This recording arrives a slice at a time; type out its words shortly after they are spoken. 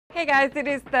Hey guys, it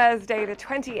is Thursday the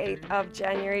 28th of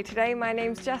January. Today my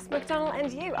name's Jess McDonald and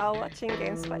you are watching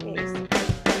GameSpot News.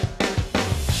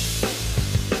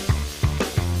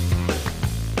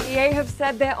 EA have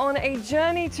said they're on a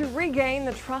journey to regain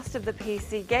the trust of the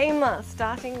PC gamer,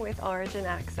 starting with Origin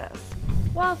Access.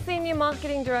 While Senior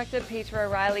Marketing Director Peter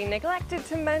O'Reilly neglected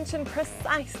to mention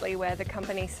precisely where the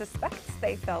company suspects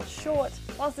they fell short,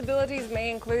 possibilities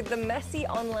may include the messy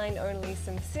online-only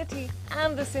SimCity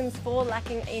and The Sims 4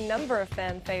 lacking a number of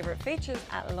fan-favorite features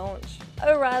at launch.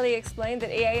 O'Reilly explained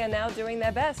that EA are now doing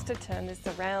their best to turn this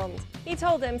around. He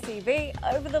told MCV,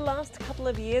 "Over the last couple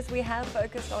of years we have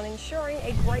focused on ensuring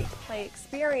a great play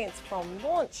experience from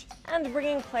launch and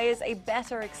bringing players a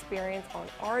better experience on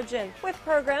Origin, with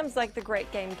programs like the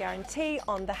Great Game Guarantee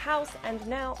on the house and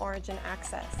now Origin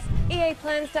Access." EA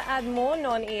plans to add more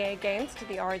non-EA games to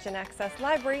the Origin Access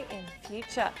library in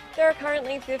future. There are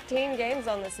currently 15 games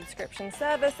on the subscription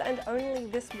service and only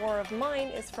This War of Mine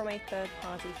is from a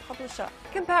third-party publisher.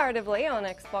 Comparatively, on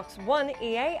Xbox One,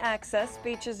 EA Access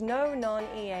features no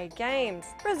non-EA games,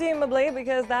 presumably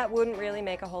because that wouldn't really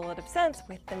make a whole lot of sense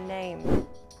with the name.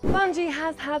 Bungie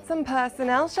has had some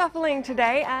personnel shuffling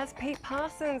today as Pete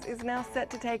Parsons is now set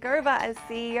to take over as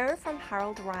CEO from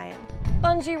Harold Ryan.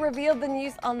 Bungie revealed the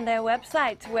news on their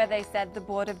website, where they said the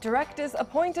board of directors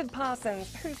appointed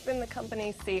Parsons, who's been the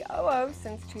company's COO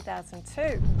since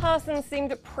 2002. Parsons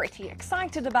seemed pretty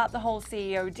excited about the whole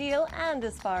CEO deal, and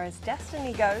as far as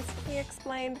Destiny goes, he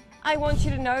explained, "I want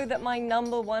you to know that my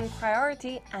 #1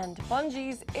 priority, and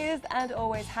Bungie's, is and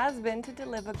always has been to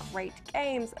deliver great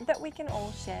games that we can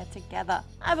all share together.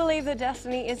 I believe that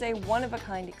Destiny is a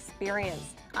one-of-a-kind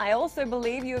experience. I also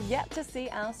believe you have yet to see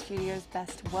our studio's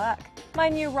best work. My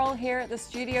new role here at the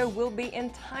studio will be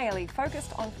entirely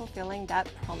focused on fulfilling that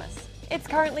promise." It's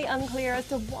currently unclear as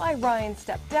to why Ryan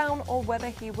stepped down or whether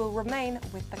he will remain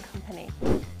with the company.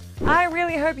 I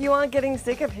really hope you aren't getting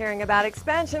sick of hearing about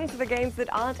expansions for games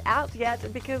that aren't out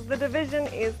yet, because The Division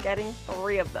is getting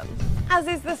 3 of them. As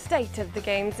is the state of the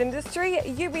games industry,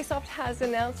 Ubisoft has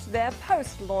announced their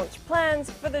post-launch plans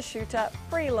for the shooter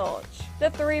pre-launch. The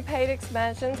 3 paid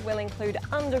expansions will include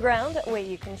Underground, where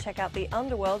you can check out the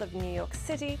underworld of New York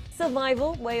City,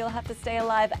 Survival, where you'll have to stay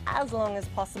alive as long as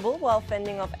possible while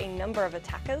fending off a number of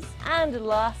attackers, and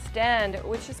Last Stand,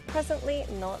 which is presently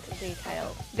not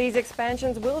detailed. These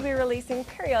expansions will be releasing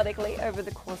periodically over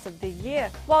the course of the year,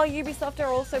 while Ubisoft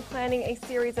are also planning a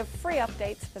series of free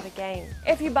updates for the game.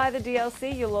 If you buy the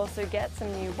DLC, you'll also get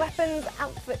some new weapons,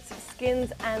 outfits,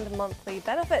 skins, and monthly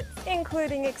benefits,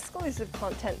 including exclusive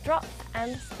content drops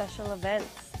and special events.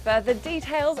 Further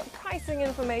details, pricing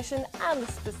information, and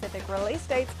specific release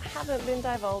dates haven't been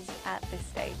divulged at this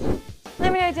stage.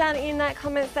 Let me know down in that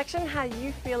comment section how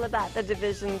you feel about The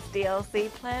Division's DLC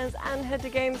plans, and head to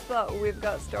GameSpot. We've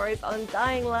got stories on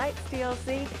Dying Light's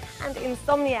DLC and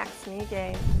Insomniac's new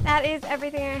game. That is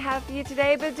everything I have for you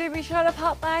today, but do be sure to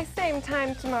pop by same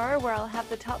time tomorrow, where I'll have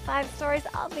the top 5 stories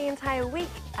of the entire week.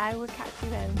 I will catch you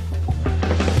then.